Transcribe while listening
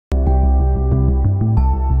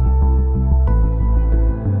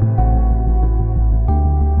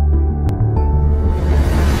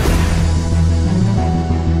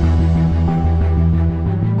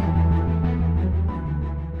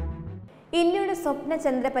ഇന്ത്യയുടെ സ്വപ്ന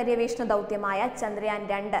ചന്ദ്ര പര്യവേഷണ ദൗത്യമായ ചന്ദ്രയാൻ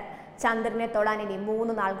 2 ചന്ദ്രനെ തൊടാൻ ഇനി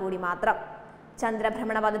 3 നാൾ കൂടി മാത്രം.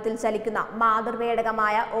 ചന്ദ്രഭ്രമണപഥത്തിൽ ചലിക്കുന്ന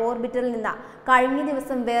മാതൃവേടകമായ ഓർബിറ്ററിൽ നിന്ന് കഴിഞ്ഞ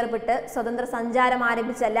ദിവസം വേർപെട്ട് സ്വതന്ത്ര സഞ്ചാരം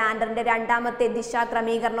ആരംഭിച്ച ലാൻഡറിന്റെ രണ്ടാമത്തെ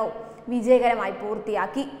ദിശാക്രമീകരണവും വിജയകരമായി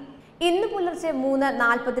പൂർത്തിയാക്കി. ഇന്ന് പുലർച്ചെ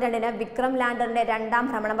 3:42-ന് വിക്രം ലാൻഡറിന്റെ രണ്ടാം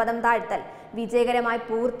ഭ്രമണപഥം താഴ്ത്തൽ വിജയകരമായി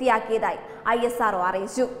പൂർത്തിയാക്കിയതായി ISRO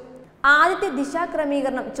അറിയിച്ചു. ആദ്യത്തെ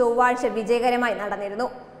ദിശാക്രമീകരണം ചൊവ്വാഴ്ച വിജയകരമായി നടന്നിരുന്നു.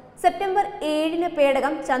 സെപ്റ്റംബർ 7-ന്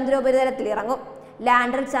പേടകം ചന്ദ്രോപരിതലത്തിൽ ഇറങ്ങും.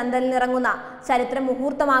 ലാൻഡർ ചന്ദ്രനിൽ ഇറങ്ങുന്ന ചരിത്ര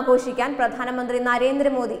മുഹൂർത്തം ആഘോഷിക്കാൻ പ്രധാനമന്ത്രി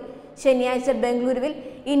നരേന്ദ്രമോദി ശനിയാഴ്ച ബംഗളൂരുവിൽ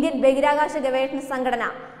ഇന്ത്യൻ ബഹിരാകാശ ഗവേഷണ സംഘടന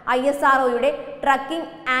ISROയുടെ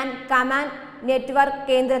ട്രക്കിംഗ് ആൻഡ് കമാൻഡ് നെറ്റ്വർക്ക്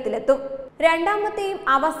കേന്ദ്രത്തിലെത്തും. രണ്ടാമത്തെയും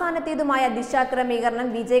അവസാനത്തേതുമായ ദിശാക്രമീകരണം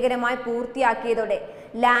വിജയകരമായി പൂർത്തിയാക്കിയതോടെ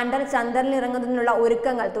ലാൻഡർ ചന്ദ്രനിൽ ഇറങ്ങുന്നതിനുള്ള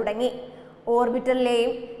ഒരുക്കങ്ങൾ തുടങ്ങി.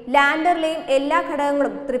 ഓർബിറ്ററിലെയും ലാൻഡറിലെയും എല്ലാ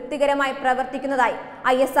ഘടകങ്ങളും തൃപ്തികരമായി പ്രവർത്തിക്കുന്നതായി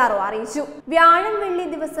ISRO അറിയിച്ചു. വ്യാഴം വെള്ളി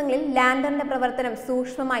ദിവസങ്ങളിൽ ലാൻഡറിന്റെ പ്രവർത്തനം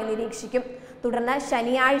സൂക്ഷ്മമായി നിരീക്ഷിക്കും. തുടർന്ന്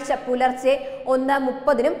ശനിയാഴ്ച പുലർച്ചെ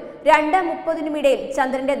 1:30-നും 2:30-നും ഇടയിൽ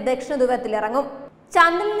ചന്ദ്രന്റെ ദക്ഷിണ ധ്രുവത്തിൽ ഇറങ്ങും.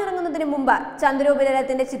 ചന്ദ്രനിൽ ഇറങ്ങുന്നതിന് മുമ്പ്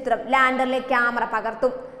ചന്ദ്രോപരിതലത്തിന്റെ ചിത്രം ലാൻഡറിലെ ക്യാമറ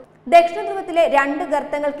പകർത്തും. ദക്ഷിണ ധ്രുവത്തിലെ 2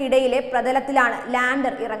 ഗർത്തങ്ങൾക്കിടയിലെ പ്രതലത്തിലാണ്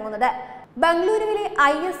ലാൻഡർ ഇറങ്ങുന്നത്. ബംഗളൂരുവിലെ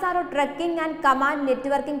ISRO trekking and command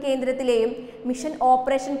networking കേന്ദ്രത്തിലെയും mission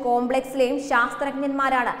operation കോംപ്ലക്സിലെയും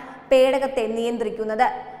ശാസ്ത്രജ്ഞന്മാരാണ് പേടകത്തെ നിയന്ത്രിക്കുന്നത്.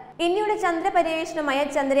 ഇന്ത്യയുടെ ചന്ദ്രപര്യവേഷണമായ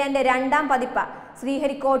ചന്ദ്രയാന്റെ രണ്ടാം പതിപ്പ്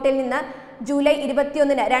ശ്രീഹരിക്കോട്ടയിൽ നിന്ന് ജൂലൈ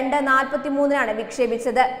 21-ന് 2:43-നാണ്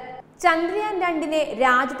വിക്ഷേപിച്ചത്. ചന്ദ്രയാൻ 2-നെ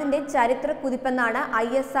രാജ്യത്തിന്റെ ചരിത്ര കുതിപ്പെന്നാണ്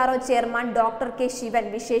ISRO chairman doctor K. Shivan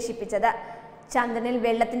വിശേഷിപ്പിച്ചത്. ചന്ദ്രനിൽ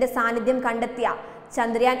വെള്ളത്തിന്റെ സാന്നിധ്യം കണ്ടെത്തിയ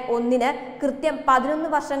ചന്ദ്രയാൻ 1-ന് കൃത്യം 11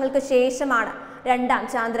 വർഷങ്ങൾക്ക് ശേഷമാണ് രണ്ടാം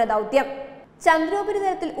ചാന്ദ്ര ദൗത്യം.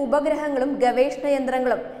 ചന്ദ്രോപരിതലത്തിൽ ഉപഗ്രഹങ്ങളും ഗവേഷണ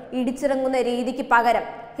യന്ത്രങ്ങളും ഇടിച്ചിറങ്ങുന്ന രീതിക്ക് പകരം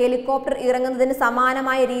ഹെലികോപ്റ്റർ ഇറങ്ങുന്നതിന്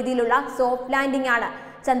സമാനമായ രീതിയിലുള്ള സോഫ്റ്റ് ലാൻഡിംഗ് ആണ്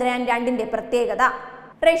ചന്ദ്രയാൻ 2-ന്റെ പ്രത്യേകത.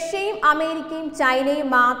 റഷ്യയും അമേരിക്കയും ചൈനയും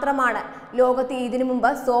മാത്രമാണ് ലോകത്ത് ഇതിനു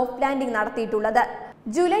മുമ്പ് സോഫ്റ്റ് ലാൻഡിംഗ് നടത്തിയിട്ടുള്ളത്.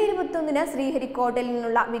 ജൂലൈ 21-ന് ശ്രീഹരിക്കോട്ടയിൽ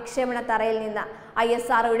നിന്നുള്ള വിക്ഷേപണ തറയിൽ നിന്ന്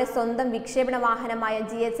ISROയുടെ സ്വന്തം വിക്ഷേപണ വാഹനമായ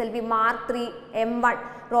GSLV Mark 3 M1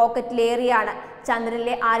 റോക്കറ്റിലേറിയാണ്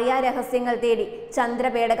ചന്ദ്രനിലെ അറിയാ രഹസ്യങ്ങൾ തേടി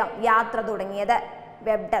ചന്ദ്രപേടകം യാത്ര തുടങ്ങിയത്.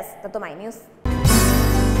 വെബ് ഡെസ്ക് തത്വമൈ ന്യൂസ്.